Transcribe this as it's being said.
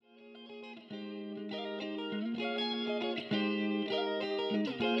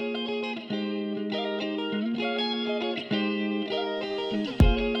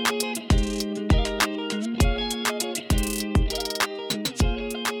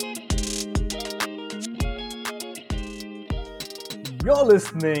You're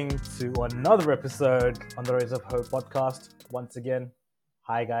listening to another episode on the Rays of Hope podcast. Once again,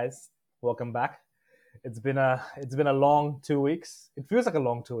 hi guys, welcome back. It's been a long 2 weeks. It feels like a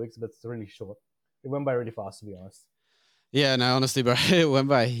long 2 weeks, but it's really short. It went by really fast, to be honest. Yeah, no, honestly, bro, it went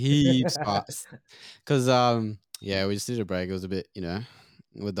by heaps fast. Cause yeah, we just did a break. It was a bit,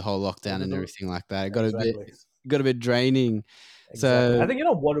 with the whole lockdown and everything like that. It Exactly, got a bit draining. exactly. I So think you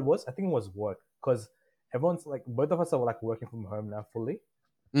know what it was. I think it was work because everyone's like both of us are like working from home now fully,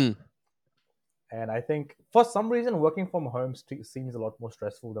 mm, and I think for some reason working from home seems a lot more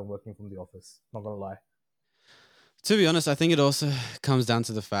stressful than working from the office. Not gonna lie. to be honest, I think it also comes down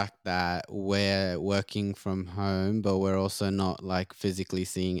to the fact that we're working from home, but we're also not like physically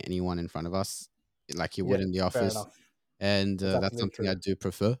seeing anyone in front of us, like you Yeah, would in the fair office. enough. And That's that's absolutely something I true. do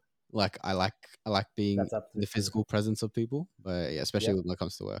prefer. Like I like being That's in the absolutely true. physical presence of people, but yeah, especially Yep. when it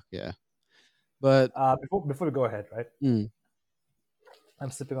comes to work. Yeah, but Before we go ahead, right? mm,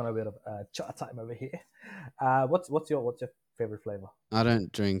 I'm sipping on a bit of cha time over here. What's your favorite flavor? I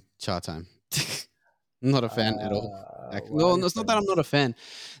don't drink cha time. I'm not a fan at all. Like, Why are no, we it's not that I'm not friends? a fan.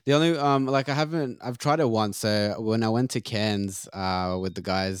 The only like I've tried it once. So when I went to Cairns with the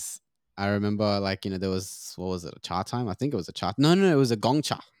guys, I remember like there was, what was it, a cha time? I think it was a cha. No, it was a gong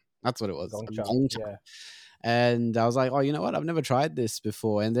cha. That's what it was, a Gongcha. gong cha. Yeah, And I was like, oh, you know what? I've never tried this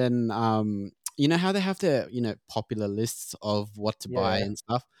before. And then you know how they have the popular lists of what to buy yeah, and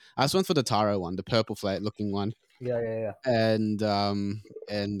stuff. I just went for the taro one, the purple flake looking one, yeah. and I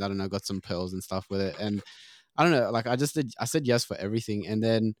don't know, got some pearls and stuff with it. And I don't know, like I said yes for everything. And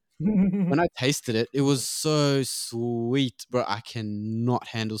then Yeah. when I tasted it, it was so sweet, bro. I cannot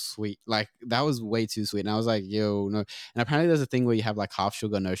handle sweet. Like that was way too sweet. And I was like, yo, no. And apparently there's a thing where you have like half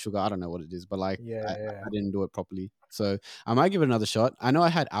sugar, no sugar. I don't know what it is, but like Yeah. I didn't do it properly. So I might give it another shot. I know I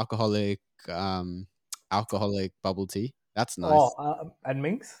had alcoholic bubble tea. That's Oh, nice. and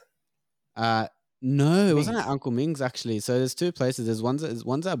Minx, Uh, no, it wasn't at Minx. Uncle Ming's actually. So there's two places. There's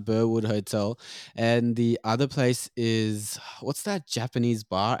one's at Burwood Hotel, and the other place is, what's that Japanese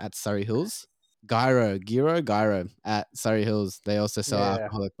bar at Surrey Hills? Gyro at Surrey Hills. They also sell Yeah,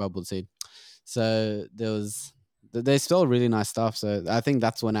 alcoholic bubble tea. So they sell really nice stuff. So I think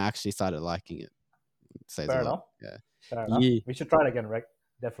that's when I actually started liking it. It says a fair lot. enough. Yeah. Fair enough. Yeah. We should try it again, Rick.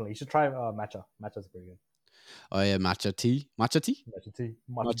 Definitely. You should try matcha. Matcha's pretty good. Oh yeah, matcha tea. Matcha tea. Matcha tea.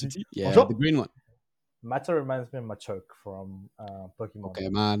 Matcha Matcha tea. tea. Oh, Yeah, the sure. green one. Matcha reminds me of Machoke from Pokemon. Okay,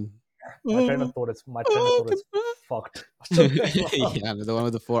 man. My trainer thought it's fucked. Yeah, the one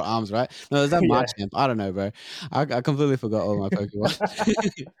with the four arms, right? No, is that Yeah. Machamp? I don't know, bro. I completely forgot all my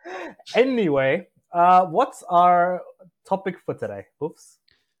Pokemon. Anyway, what's our topic for today? Oops.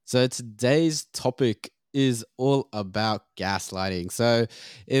 So today's topic is all about gaslighting. So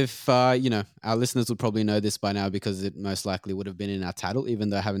if our listeners would probably know this by now because it most likely would have been in our title, even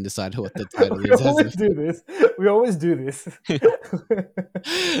though I haven't decided what the title We is as always of. do this. We always do this.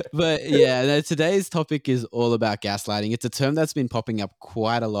 But yeah, no, today's topic is all about gaslighting. It's a term that's been popping up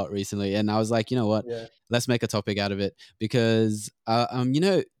quite a lot recently, and I was like, you know what? Yeah. Let's make a topic out of it because,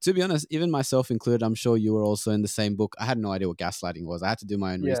 to be honest, even myself included, I'm sure you were also in the same book. I had no idea what gaslighting was. I had to do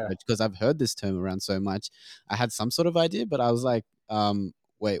my own Yeah. research because I've heard this term around so much. I had some sort of idea, but I was like,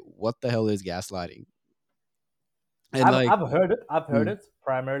 wait, what the hell is gaslighting? And I've like, I've heard it. I've heard mm, it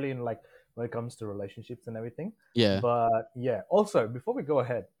primarily in like when it comes to relationships and everything. yeah, But yeah, also before we go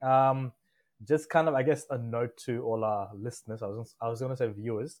ahead, just kind of I guess a note to all our listeners. I was gonna say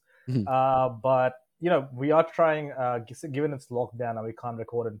viewers, mhm, but we are trying. Given it's lockdown and we can't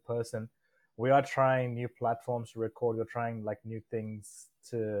record in person, we are trying new platforms to record. We're trying like new things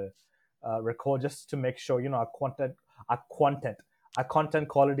to record just to make sure our content our content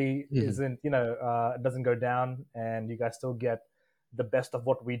quality mhm. isn't doesn't go down and you guys still get the best of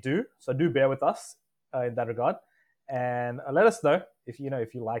what we do. So do bear with us in that regard, and let us know if you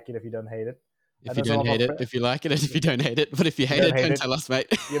like it, if you don't hate it. I If you know some don't of our hate it, friends. if you like it, and if you don't hate it, but if you You hate don't it, hate don't it, tell us, mate.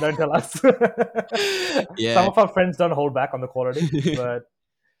 you don't tell us. Some Yeah. of our friends don't hold back on the quality, but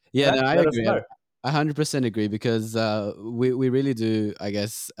Yeah, no, I let us agree. know. I 100% agree because we really do. I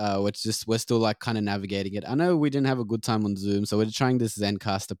guess we're still like kind of navigating it. I know we didn't have a good time on Zoom, so we're trying this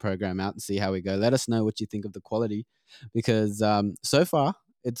Zencaster program out and see how we go. Let us know what you think of the quality because so far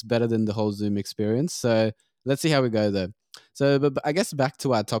it's better than the whole Zoom experience. So let's see how we go though. So, but I guess back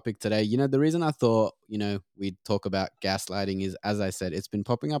to our topic today. The reason I thought we'd talk about gaslighting is, as I said, it's been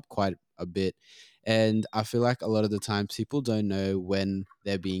popping up quite a bit. And I feel like a lot of the time people don't know when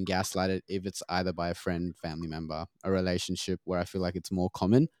they're being gaslighted, if it's either by a friend, family member, a relationship, where I feel like it's more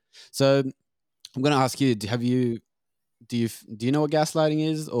common. So I'm going to ask you, do you know what gaslighting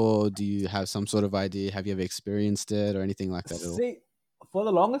is, or do you have some sort of idea? Have you ever experienced it or anything like that at all? for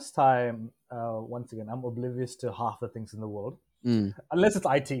the longest time, once again, I'm oblivious to half the things in the world, Mm. unless it's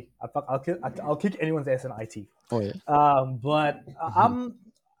IT. I'll kick anyone's ass in IT. Oh yeah. But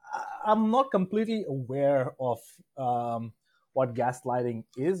I'm not completely aware of what gaslighting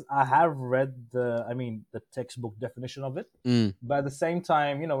is. I have read the textbook definition of it, Mm. but at the same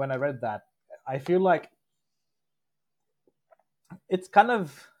time, when I read that, I feel like it's kind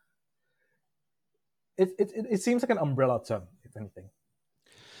of it seems like an umbrella term, if anything.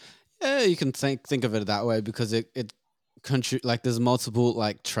 Yeah, you can think of it that way because it like there's multiple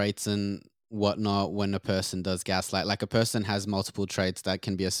like traits and whatnot when a person does gaslight. Like a person has multiple traits that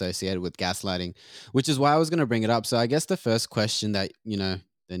can be associated with gaslighting, which is why I was going to bring it up. So I guess the first question that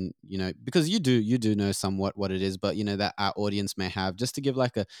then because you do know somewhat what it is, but that our audience may have, just to give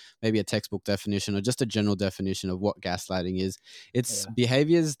like a maybe a textbook definition or just a general definition of what gaslighting is. It's Yeah.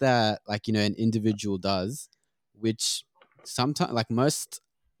 behaviors that like an individual does, which sometimes like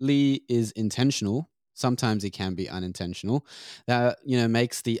mostly is intentional. Sometimes it can be unintentional, that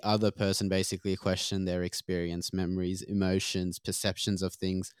makes the other person basically question their experience, memories, emotions, perceptions of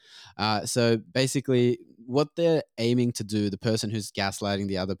things. So basically what they're aiming to do, the person who's gaslighting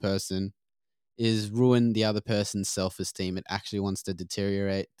the other person, is ruin the other person's self-esteem. It actually wants to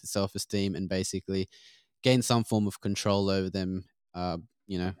deteriorate the self-esteem and basically gain some form of control over them, uh,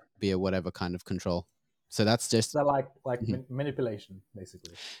 be a whatever kind of control. So that's just So like manipulation,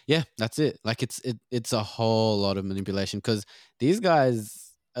 basically. yeah, that's it. Like it's a whole lot of manipulation because these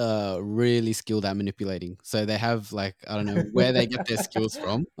guys really skilled at manipulating. So they have like I don't know where they get their skills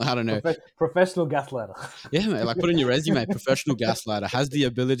from. I don't know. Professional gaslighter. Yeah, man, like put in your resume, professional gaslighter has the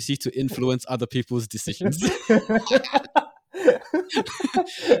ability to influence other people's decisions.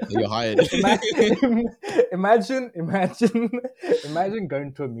 You're hired. Imagine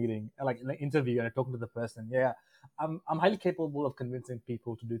going to a meeting, like an interview, and talking to the person. Yeah, I'm highly capable of convincing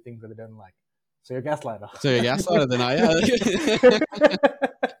people to do things that they don't like. So you're a gaslighter. So you're a gaslighter, then I yeah.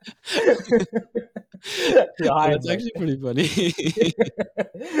 You're hired, That's mate. actually pretty funny.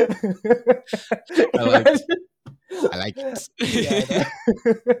 I like I like Yeah, it. I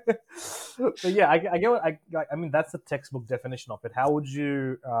know. But yeah, I get what I mean. That's the textbook definition of it. How would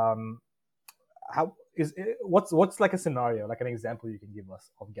you how is it, what's like a scenario, like an example you can give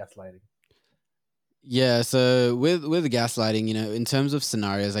us of gaslighting? Yeah, so with gaslighting, in terms of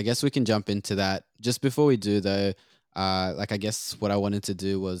scenarios, I guess we can jump into that. Just before we do though, like I guess what I wanted to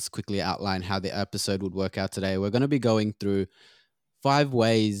do was quickly outline how the episode would work out today. We're going to be going through 5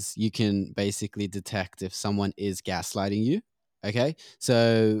 ways you can basically detect if someone is gaslighting you. Okay.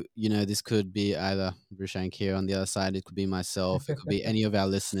 So, this could be either Rishank here on the other side, it could be myself, it could be any of our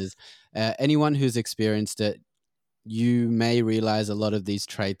listeners, anyone who's experienced it. You may realize a lot of these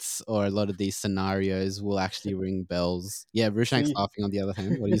traits or a lot of these scenarios will actually ring bells. Yeah, Rishank's See, laughing on the other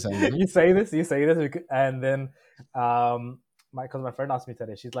hand. What are you saying, man? you say this, and then my friend asked me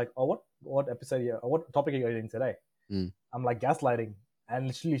today. She's like, "Oh, what episode? What topic are you doing today?" Mm. I'm like, "Gaslighting," and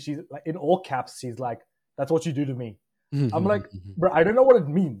literally, she's like, in all caps, she's like, "That's what you do to me." I'm like, "Bro, I don't know what it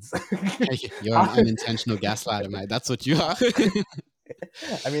means." You're an unintentional gaslighter, mate. That's what you are.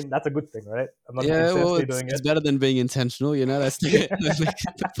 I mean, that's a good thing, right? I'm not Yeah, well, intentionally it's, doing it's it. better than being intentional, That's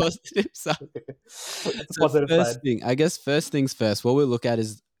the positive side. That's a So positive side. I guess first things first, what we'll look at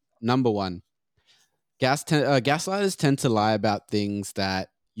is number one, gaslighters tend to lie about things that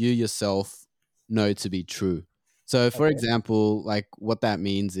you yourself know to be true. So, for Okay. example, like what that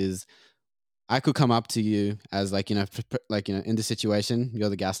means is I could come up to you as like, in the situation, you're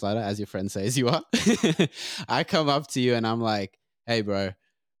the gaslighter, as your friend says you are. I come up to you and I'm like, hey, bro,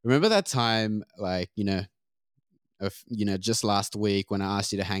 remember that time, like, just last week when I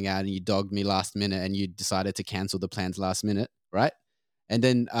asked you to hang out and you dogged me last minute and you decided to cancel the plans last minute, right? And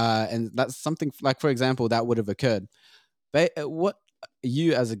then, and that's something like, for example, that would have occurred. What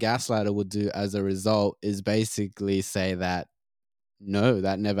you as a gaslighter would do as a result is basically say that no,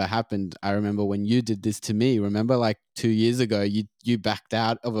 that never happened. I remember when you did this to me. Remember, like 2 years ago, you backed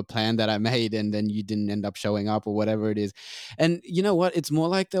out of a plan that I made, and then you didn't end up showing up or whatever it is. And you know what? It's more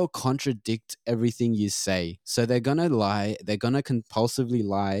like they'll contradict everything you say. So they're gonna lie. They're gonna compulsively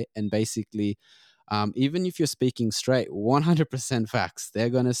lie, and basically, even if you're speaking straight, 100% facts, they're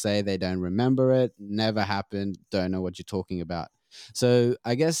gonna say they don't remember it, never happened, don't know what you're talking about. So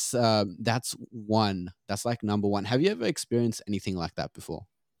I guess that's one. That's like number one. Have you ever experienced anything like that before?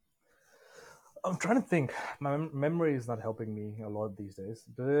 I'm trying to think. My memory is not helping me a lot these days,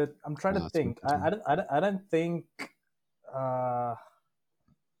 but I'm trying to No, it's think. good. I don't think. Uh,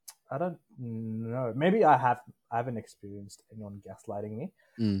 I don't know. Maybe I haven't experienced anyone gaslighting me,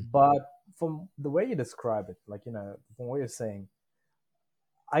 Mm, but from the way you describe it, like from what you're saying,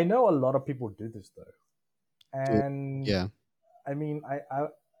 I know a lot of people do this though, Do- and Yeah. I mean, I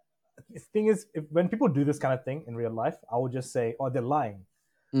the thing is, when people do this kind of thing in real life, I would just say, "Oh, they're lying."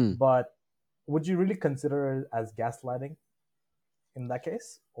 Mm. But would you really consider it as gaslighting in that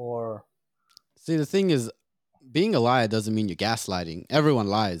case, or See, the thing is, being a liar doesn't mean you're gaslighting. Everyone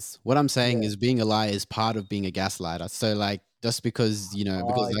lies. What I'm saying yeah? is being a liar is part of being a gaslighter. So like just because, because I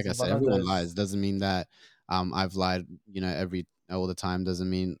like see. I But said, no, everyone there's lies doesn't mean that I've lied, every all the time doesn't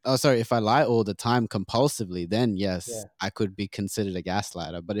mean oh sorry, if I lie all the time compulsively, then yes, yeah, I could be considered a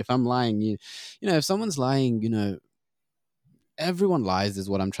gaslighter. But if I'm lying, if someone's lying, everyone lies is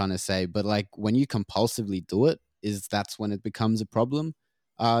what I'm trying to say, but like when you compulsively do it, is that's when it becomes a problem.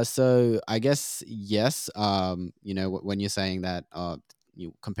 So I guess yes, when you're saying that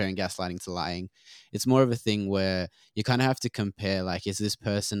you comparing gaslighting to lying, it's more of a thing where you kind of have to compare like is this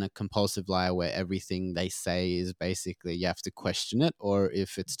person a compulsive liar where everything they say is basically you have to question it, or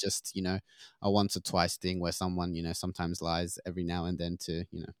if it's just, a once or twice thing where someone, sometimes lies every now and then to,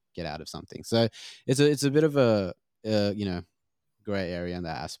 get out of something. So it's a bit of a gray area in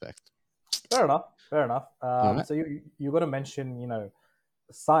that aspect. fair enough. Fair enough. All right. So you're going to mention,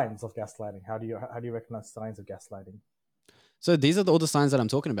 signs of gaslighting. How do you recognize signs of gaslighting? So these are all the signs that I'm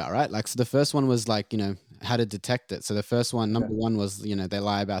talking about, right? Like, so the first one was like, how to detect it. So the first one, Okay. number one was, they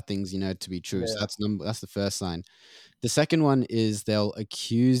lie about things, to be true. So Yeah. that's the first sign. The second one is they'll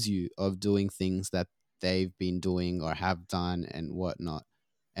accuse you of doing things that they've been doing or have done and whatnot.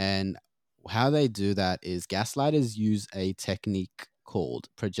 And how they do that is gaslighters use a technique called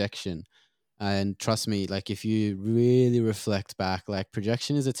projection. And trust me, like if you really reflect back, like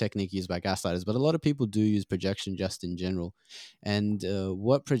projection is a technique used by gaslighters, but a lot of people do use projection just in general. And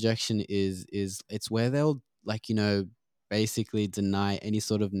what projection is it's where they'll like, basically deny any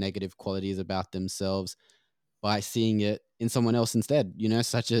sort of negative qualities about themselves by seeing it in someone else instead,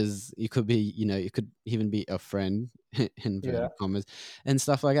 such as it could be, it could even be a friend in Yeah. inverted commas and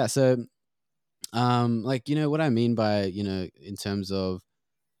stuff like that. So, like, what I mean by, in terms of,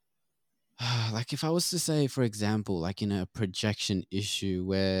 like if I was to say, for example, like in a projection issue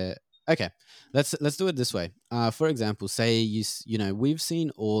where okay, let's do it this way. For example, say we've seen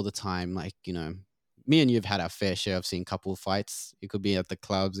all the time, like me and you've had our fair share of seeing couple fights. It could be at the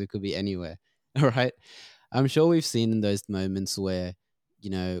clubs, it could be anywhere. All right. I'm sure we've seen in those moments where,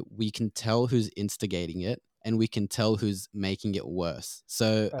 we can tell who's instigating it and we can tell who's making it worse.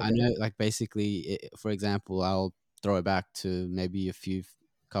 So I Okay. know, like, basically, for example, I'll throw it back to maybe a few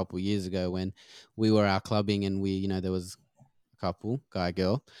couple years ago when we were out clubbing and there was a couple, guy,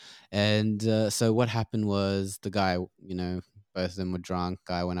 girl. And so what happened was the guy, both of them were drunk.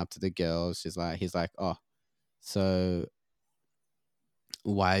 Guy went up to the girl. He's like, oh, so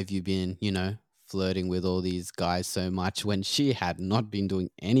why have you been, flirting with all these guys so much when she had not been doing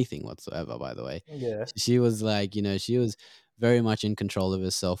anything whatsoever, by the way. Yeah. She was like, she was very much in control of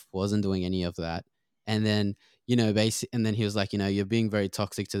herself, wasn't doing any of that. And then, and then he was like, you're being very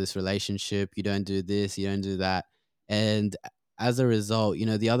toxic to this relationship. You don't do this, you don't do that. And as a result,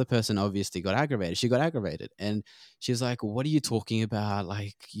 the other person obviously got aggravated. She got aggravated. And she was like, what are you talking about?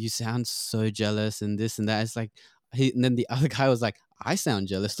 Like, you sound so jealous and this and that. It's like, and then the other guy was like, I sound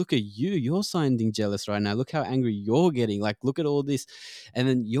jealous. Look at you. You're sounding jealous right now. Look how angry you're getting. Like, look at all this. And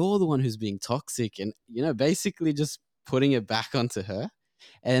then you're the one who's being toxic and, basically just putting it back onto her.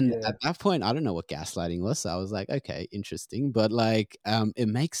 And Yeah. at that point, I don't know what gaslighting was. So I was like, okay, interesting. But like, it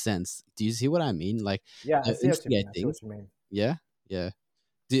makes sense. Do you see what I mean? Like, Yeah. I see what you mean. instigate I see things. what you mean. Yeah. Yeah.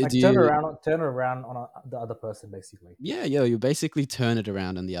 Do Like you, turn around on the other person, basically. yeah, yeah. You basically turn it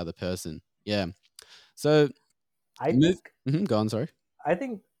around on the other person. Yeah. So, I move. think Go on. Sorry. I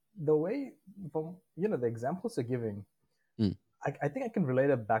think the way from the examples you're giving, Mm, I think I can relate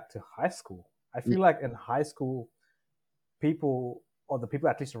it back to high school. I mm. feel like in high school, people, or the people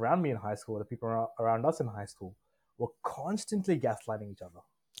at least around me in high school, the people around us in high school, were constantly gaslighting each other.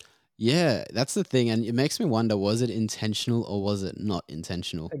 Yeah, that's the thing, and it makes me wonder, was it intentional or was it not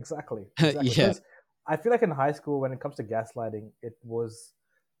intentional? Exactly, exactly. Yeah. Because I feel like in high school, when it comes to gaslighting, it was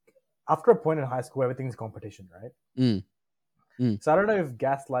after a point in high school, everything's competition, right? Mm, mm, So I don't know if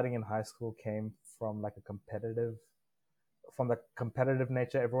gaslighting in high school came from like from the competitive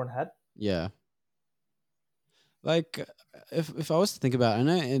nature everyone had. yeah. Like, if I was to think about it, I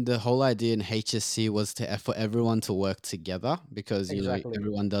know the whole idea in HSC was for everyone to work together because, Exactly.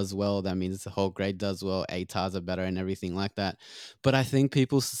 everyone does well, that means the whole grade does well, ATARs are better and everything like that. But I think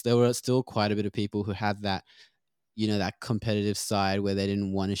there were still quite a bit of people who had that, that competitive side where they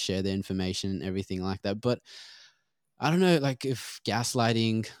didn't want to share their information and everything like that. But I don't know, like if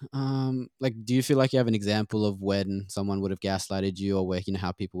gaslighting, like, do you feel like you have an example of when someone would have gaslighted you, or where,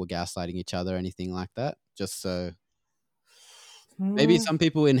 how people were gaslighting each other, or anything like that? Just so maybe Hmm, some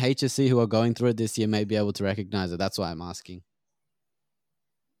people in HSC who are going through it this year may be able to recognize it. That's why I'm asking.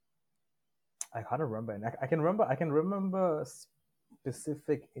 I can't remember. And I can remember. I can remember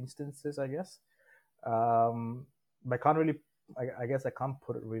specific instances, I guess. But I can't really. I guess I can't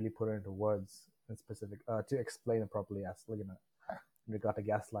really put it into words in specific to explain it properly. As like, in regard to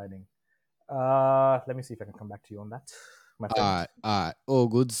gaslighting. Let me see if I can come back to you on that, my friend. All right, all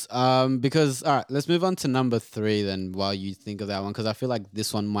goods. Because all right, let's move on to number three then. While you think of that one, because I feel like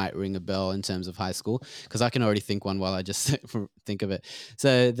this one might ring a bell in terms of high school. Because I can already think one while I just think of it.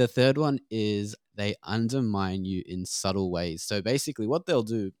 So the third one is they undermine you in subtle ways. So basically, what they'll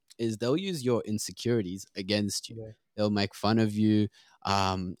do is they'll use your insecurities against you. Yeah, They'll make fun of you.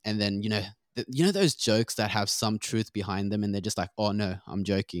 And then those jokes that have some truth behind them, and they're just like, "Oh no, I'm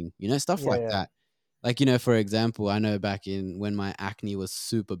joking," stuff yeah, like yeah, that. Like, for example, I know back in when my acne was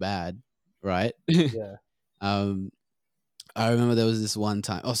super bad, right? yeah, um, I remember there was this one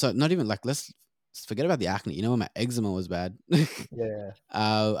time. Oh, so not even like let's forget about the acne. When my eczema was bad. yeah,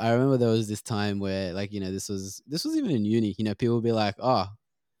 I remember there was this time where, like, this was even in uni. People would be like, "Oh,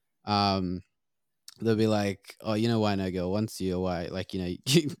 um, they'll be like, "Oh, why no girl wants you, or why, like,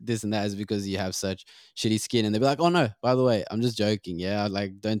 this and that is because you have such shitty skin." And they'll be like, "Oh no, by the way, I'm just joking. Yeah,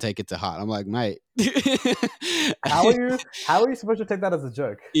 like, don't take it to heart." I'm like, mate. How are you? How are you supposed to take that as a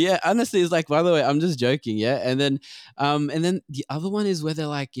joke? Yeah, honestly, it's like, by the way, I'm just joking. Yeah. And then the other one is where they're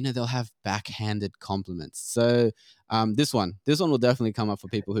like, they'll have backhanded compliments. So, this one will definitely come up for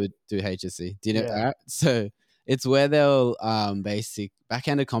people who do HSC. Do you know? All Yeah, right. So it's where they'll,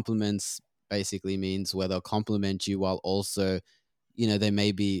 backhanded compliments basically means where they'll compliment you while also, they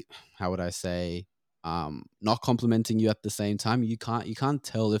may be, how would I say, not complimenting you at the same time. You can't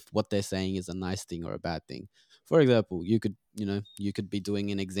tell if what they're saying is a nice thing or a bad thing. For example, you could be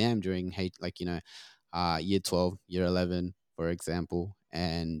doing an exam during year 12, year 11, for example,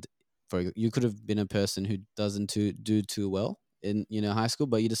 and you could have been a person who doesn't do too well in high school,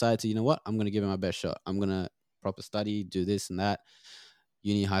 but you decided to, what, I'm going to give it my best shot. I'm going to proper study, do this and that,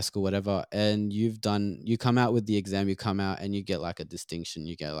 uni, high school, whatever, and you come out with the exam, you come out and you get like a distinction,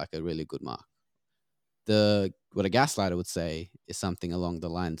 you get like a really good mark. The What a gaslighter would say is something along the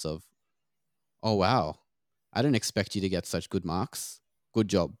lines of, "Oh wow, I didn't expect you to get such good marks. Good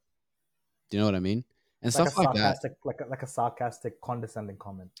job." Do you know what I mean? And like stuff a like that. sarcastic, like a sarcastic, condescending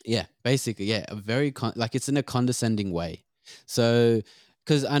comment. Yeah, basically, yeah, a very like, it's in a condescending way. So,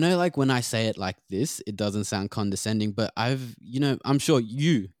 because I know, like, when I say it like this, it doesn't sound condescending, but I'm sure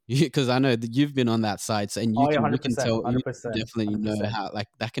because I know that you've been on that side, so, and you Oh yeah, can you hundred can percent, tell, you hundred percent, definitely hundred know percent. how, like,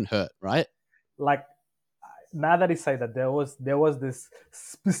 that can hurt, right? Like now that you say that, there was this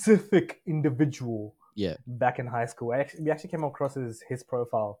specific individual Yeah. back in high school. We actually came across his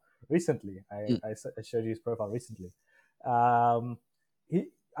profile recently. Mm, I showed you his profile recently. Um, he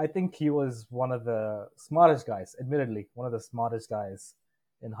I think he was one of the smartest guys. Admittedly, one of the smartest guys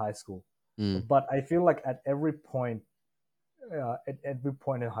in high school. mm, But I feel like at every point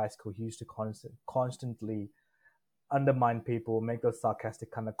in high school, he used to constantly undermine people, make those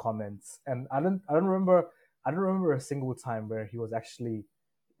sarcastic kind of comments, and I don't remember a single time where he was actually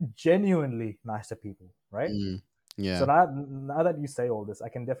genuinely nice to people, right? mm. So Yeah. now that you say all this, I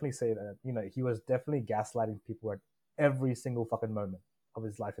can definitely say that he was definitely gaslighting people at every single fucking moment of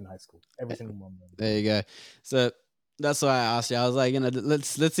his life in high school, every single moment. There you go. So that's why I asked you. I was like,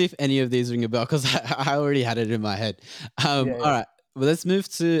 let's see if any of these ring a bell, because I already had it in my head. Yeah, All yeah. right. Well, let's move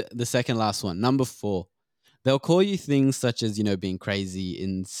to the second last one. Number four. They'll call you things such as, being crazy,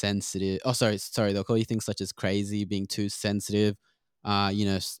 insensitive. Oh, sorry. They'll call you things such as crazy, being too sensitive,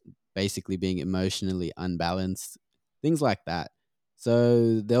 basically being emotionally unbalanced, things like that.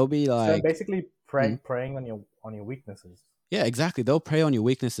 So they'll be So like, basically, mm, preying on your weaknesses. yeah, exactly. They'll prey on your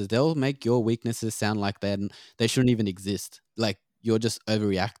weaknesses. They'll make your weaknesses sound like they shouldn't even exist. Like, you're just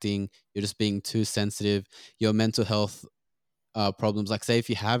overreacting. You're just being too sensitive. Your mental health problems, like, say if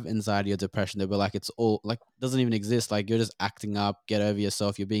you have anxiety or depression, they'll be like, it's all like, doesn't even exist. Like, you're just acting up. Get over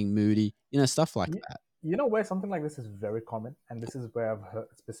yourself. You're being moody. Stuff like You, that. you know where something like this is very common, and this is where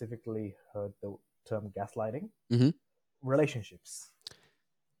specifically heard the term gaslighting. Hmm. Relationships.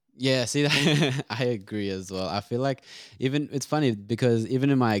 Yeah, see, that I agree as well. I feel like, even it's funny because even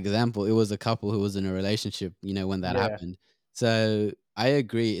in my example, it was a couple who was in a relationship, when that Yeah. happened. So I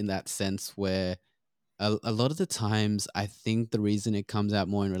agree in that sense where a lot of the times I think the reason it comes out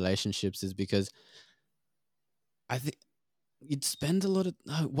more in relationships is because I think you'd spend a lot of.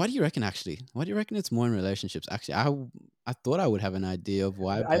 Why do you reckon? Actually, why do you reckon it's more in relationships? Actually, I thought I would have an idea of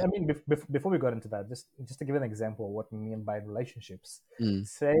why, I but mean, before we got into that, just to give an example of what we mean by relationships. mm.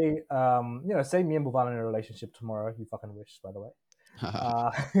 Say, say me and Bhuvan are in a relationship tomorrow. You fucking wish, by the way.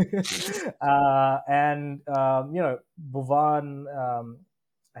 Uh, and Bhuvan,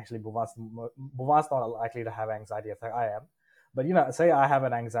 actually, Bhuvan's not likely to have anxiety attack. I am, but say I have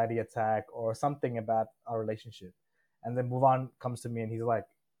an anxiety attack or something about our relationship, and then Bhuvan comes to me and he's like,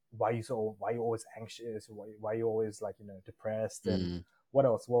 Why are you always anxious? Why are you always like depressed? And Mm. what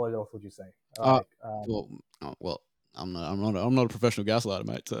else? What else would you say? Uh, Like, well, well, I'm not a professional gaslighter,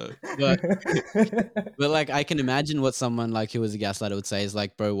 mate. So, but like, I can imagine what someone like who was a gaslighter would say is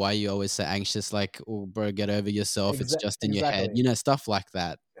like, bro, why are you always so anxious? Like, oh, bro, get over yourself. It's just in your head, exactly. stuff like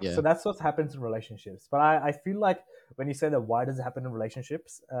that. So Yeah. that's what happens in relationships. But I feel like when you say that, why does it happen in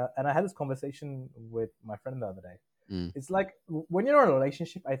relationships? And I had this conversation with my friend the other day. Mm. It's like when you're in a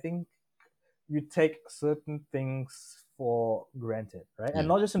relationship, I think you take certain things for granted, right? And Yeah.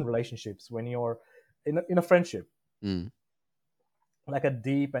 not just in relationships. When you're in a friendship, Mm. like a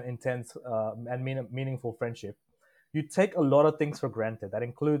deep and intense and meaningful friendship, you take a lot of things for granted. That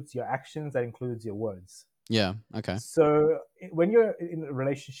includes your actions. That includes your words. Yeah. Okay. So when you're in a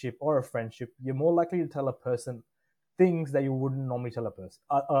relationship or a friendship, you're more likely to tell a person things that you wouldn't normally tell a person,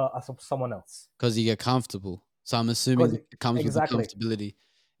 someone else. Because you get comfortable. So I'm assuming Because that it comes with the exactly, comfortability.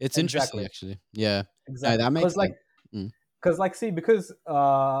 It's interesting, exactly, actually. Yeah. No, exactly. that makes Because sense. Mm. see, because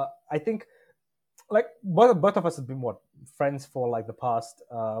I think like both of us have been what friends for like the past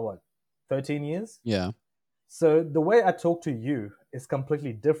 13 years. Yeah. So the way I talk to you is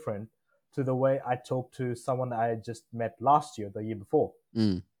completely different to the way I talk to someone I just met last year, the year before.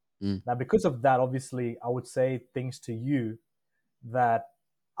 Mm. Mm. Now, because of that, obviously, I would say things to you that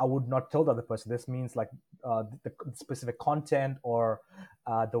I would not tell the other person. This means like the specific content or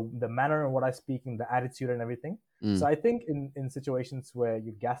the manner in what I speak and the attitude and everything. So Mm. I think in situations where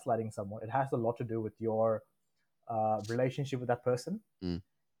you're gaslighting someone, it has a lot to do with your relationship with that person Mm.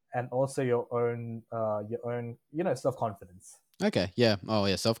 and also your own self confidence. Okay. Yeah. Oh,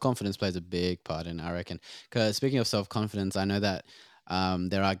 yeah. Self confidence plays a big part in, I reckon. Because speaking of self confidence, I know that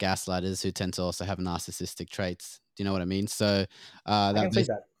there are gaslighters who tend to also have narcissistic traits. Do you know what I mean? So I that can see bas-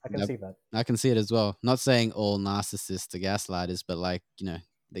 that. I can that see that. I can see it as well. Not saying all narcissists are gaslighters, but like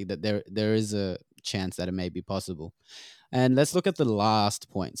that there is a chance that it may be possible. And let's look at the last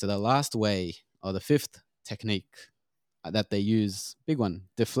point. So the last way, or the fifth technique that they use, big one,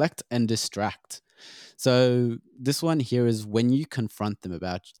 deflect and distract. So this one here is when you confront them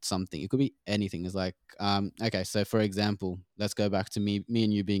about something. It could be anything. It's like, okay, so for example, let's go back to me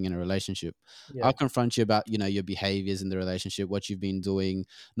and you being in a relationship. Yeah. I'll confront you about, your behaviors in the relationship, what you've been doing,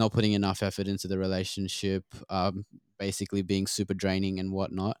 not putting enough effort into the relationship, basically being super draining and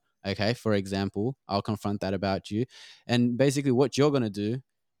whatnot. Okay, for example, I'll confront that about you. And basically what you're gonna do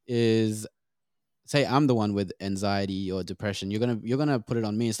is say I'm the one with anxiety or depression, you're gonna put it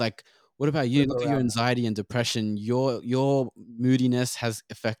on me. It's like, what about you? Flip it Look at your around. anxiety and depression. Your moodiness has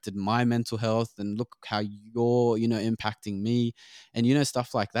affected my mental health, and look how you're impacting me, and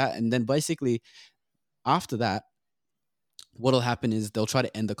stuff like that. And then basically after that, what'll happen is they'll try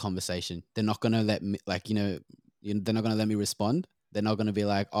to end the conversation. They're not gonna let me they're not gonna let me respond. They're not gonna be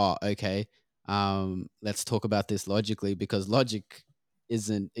like, oh, okay, let's talk about this logically, because logic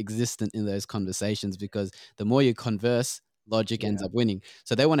isn't existent in those conversations, because the more you converse, logic ends Yeah. up winning.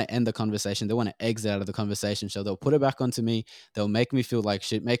 So they want to end the conversation. They want to exit out of the conversation. So they'll put it back onto me. They'll make me feel like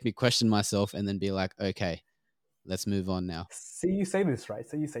shit, make me question myself, and then be like, okay, let's move on now. See, you say this, right?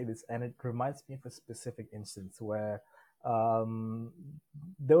 So you say this, and it reminds me of a specific instance where um,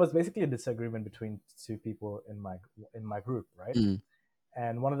 there was basically a disagreement between two people in my group, right? Mm,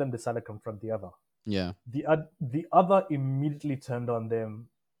 And one of them decided to confront the other. yeah. The other immediately turned on them,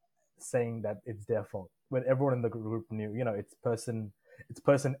 saying that it's their fault. When everyone in the group knew, it's person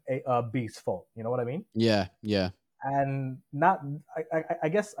B's fault. You know what I mean? Yeah. Yeah. And not I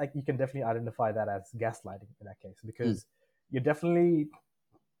guess you can definitely identify that as gaslighting in that case Mm, because you're definitely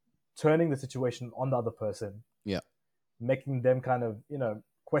turning the situation on the other person, yeah. making them kind of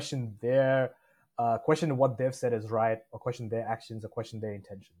question what they've said is right, or question their actions, or question their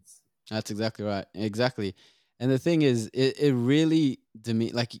intentions. That's exactly right. Exactly. And the thing is, it really,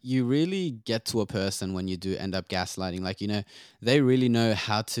 like, you really get to a person when you do end up gaslighting. Like, they really know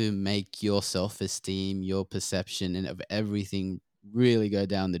how to make your self esteem, your perception, and of everything really go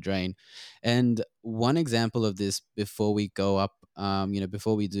down the drain. And one example of this before we go up,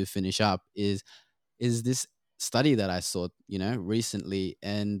 before we do finish up, is this study that I saw, recently,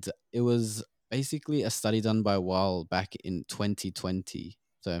 and it was basically a study done by Weil back in 2020.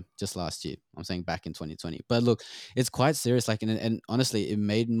 So just last year, I'm saying back in 2020. But look, it's quite serious. Like, and honestly, it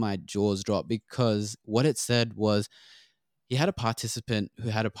made my jaws drop because what it said was he had a participant who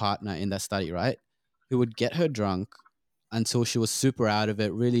had a partner in that study, right? Who would get her drunk until she was super out of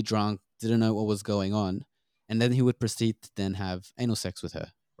it, really drunk, didn't know what was going on, and then he would proceed to then have anal sex with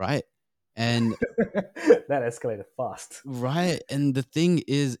her, right? And That escalated fast. right, and the thing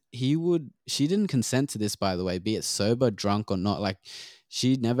is, she didn't consent to this, by the way, be it sober, drunk, or not. Like,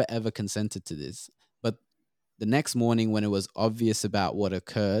 she never ever consented to this. But the next morning, when it was obvious about what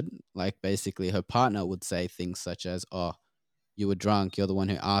occurred, like basically her partner would say things such as, "Oh, you were drunk. You're the one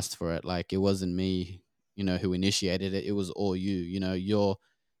who asked for it. Like, it wasn't me, who initiated it. It was all you.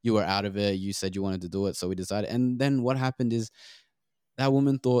 You were out of it. You said you wanted to do it, so we decided." And then what happened is that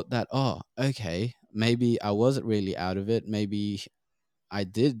woman thought that, oh, okay, maybe I wasn't really out of it. Maybe I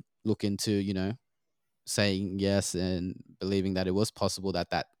did look into, saying yes and believing that it was possible that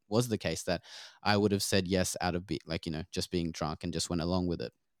that was the case, that I would have said yes out of like, just being drunk and just went along with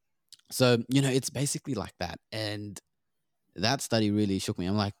it. So, it's basically like that. And that study really shook me.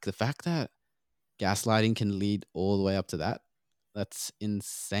 I'm like, the fact that gaslighting can lead all the way up to that, that's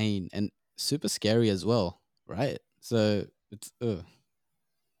insane and super scary as well, right? So it's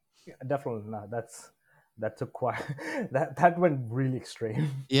Yeah, definitely not. That took quite that went really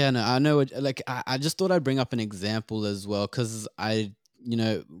extreme. yeah, no, I know. Like, I just thought I'd bring up an example as well because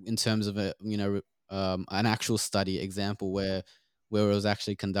in terms of an actual study example where it was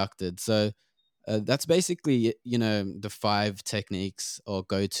actually conducted. So that's basically, the 5 techniques or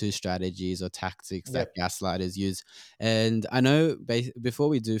go-to strategies or tactics that Yep. gaslighters use. And I know before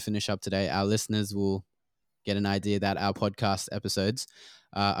we do finish up today, our listeners will get an idea that our podcast episodes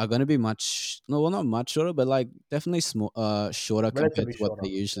are going to be much, no, well, not much shorter, but like definitely small, shorter compared Relatively to what shorter. they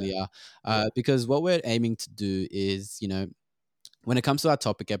usually are. Yeah. Because what we're aiming to do is, when it comes to our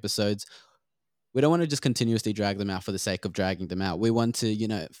topic episodes, we don't want to just continuously drag them out for the sake of dragging them out. We want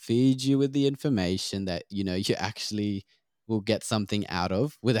to, feed you with the information that, you actually will get something out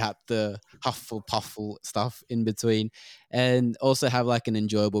of without the huffle puffle stuff in between, and also have like an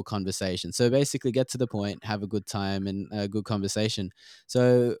enjoyable conversation. So basically get to the point, have a good time and a good conversation.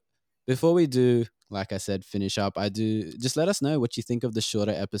 So before we do, like I said, finish up, I do just let us know what you think of the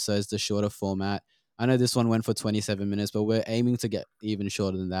shorter episodes, the shorter format. I know this one went for 27 minutes, but we're aiming to get even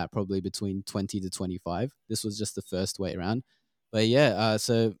shorter than that, probably between 20 to 25. This was just the first way around. But yeah,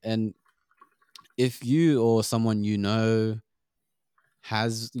 and if you or someone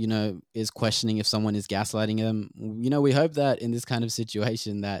has, is questioning if someone is gaslighting them, we hope that in this kind of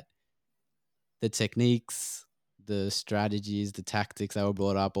situation that the techniques, the strategies, the tactics that were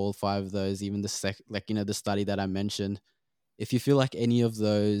brought up, all 5 of those, even the study that I mentioned, if you feel like any of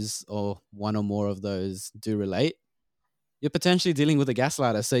those or one or more of those do relate, you're potentially dealing with a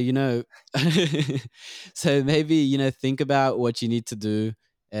gaslighter. So, so maybe, think about what you need to do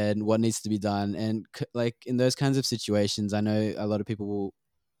and what needs to be done. And like in those kinds of situations, I know a lot of people will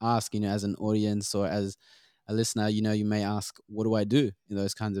ask, as an audience or as a listener, you may ask, what do I do in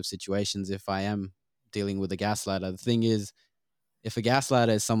those kinds of situations if I am dealing with a gaslighter? The thing is, if a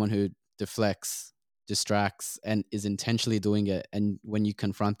gaslighter is someone who deflects, distracts, and is intentionally doing it, and when you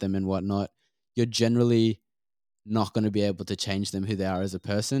confront them and whatnot, you're generally not going to be able to change them who they are as a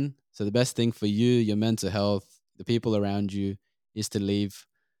person. So the best thing for you, your mental health, the people around you, is to leave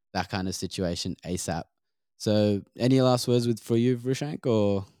that kind of situation ASAP. So any last words for you, Vrushank,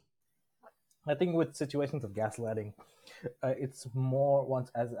 or I think with situations of gaslighting, it's more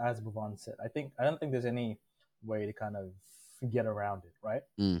once as Bhuvan said. I don't think there's any way to kind of get around it, right?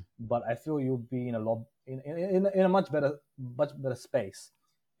 mm, But I feel you'll be in a lot in a much better space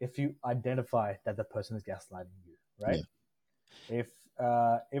if you identify that the person is gaslighting you, right? yeah, If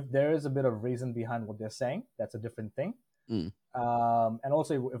if there is a bit of reason behind what they're saying, that's a different thing. mm, And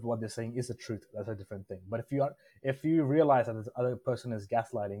also if what they're saying is the truth, that's a different thing. But if you realize that this other person is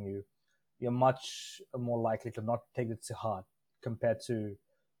gaslighting you, you're much more likely to not take it to heart compared to,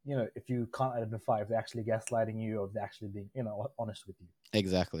 if you can't identify if they're actually gaslighting you or if they're actually being, honest with you.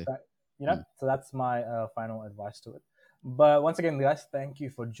 exactly. Right? Mm. So that's my final advice to it. But once again, guys, thank you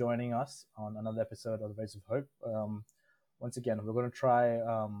for joining us on another episode of The Voice of Hope. Once again, we're going to try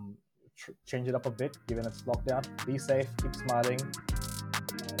change it up a bit, given it's lockdown. Be safe, keep smiling,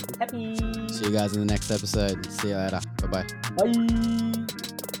 and be happy. See you guys in the next episode. See you later. Bye bye. Bye.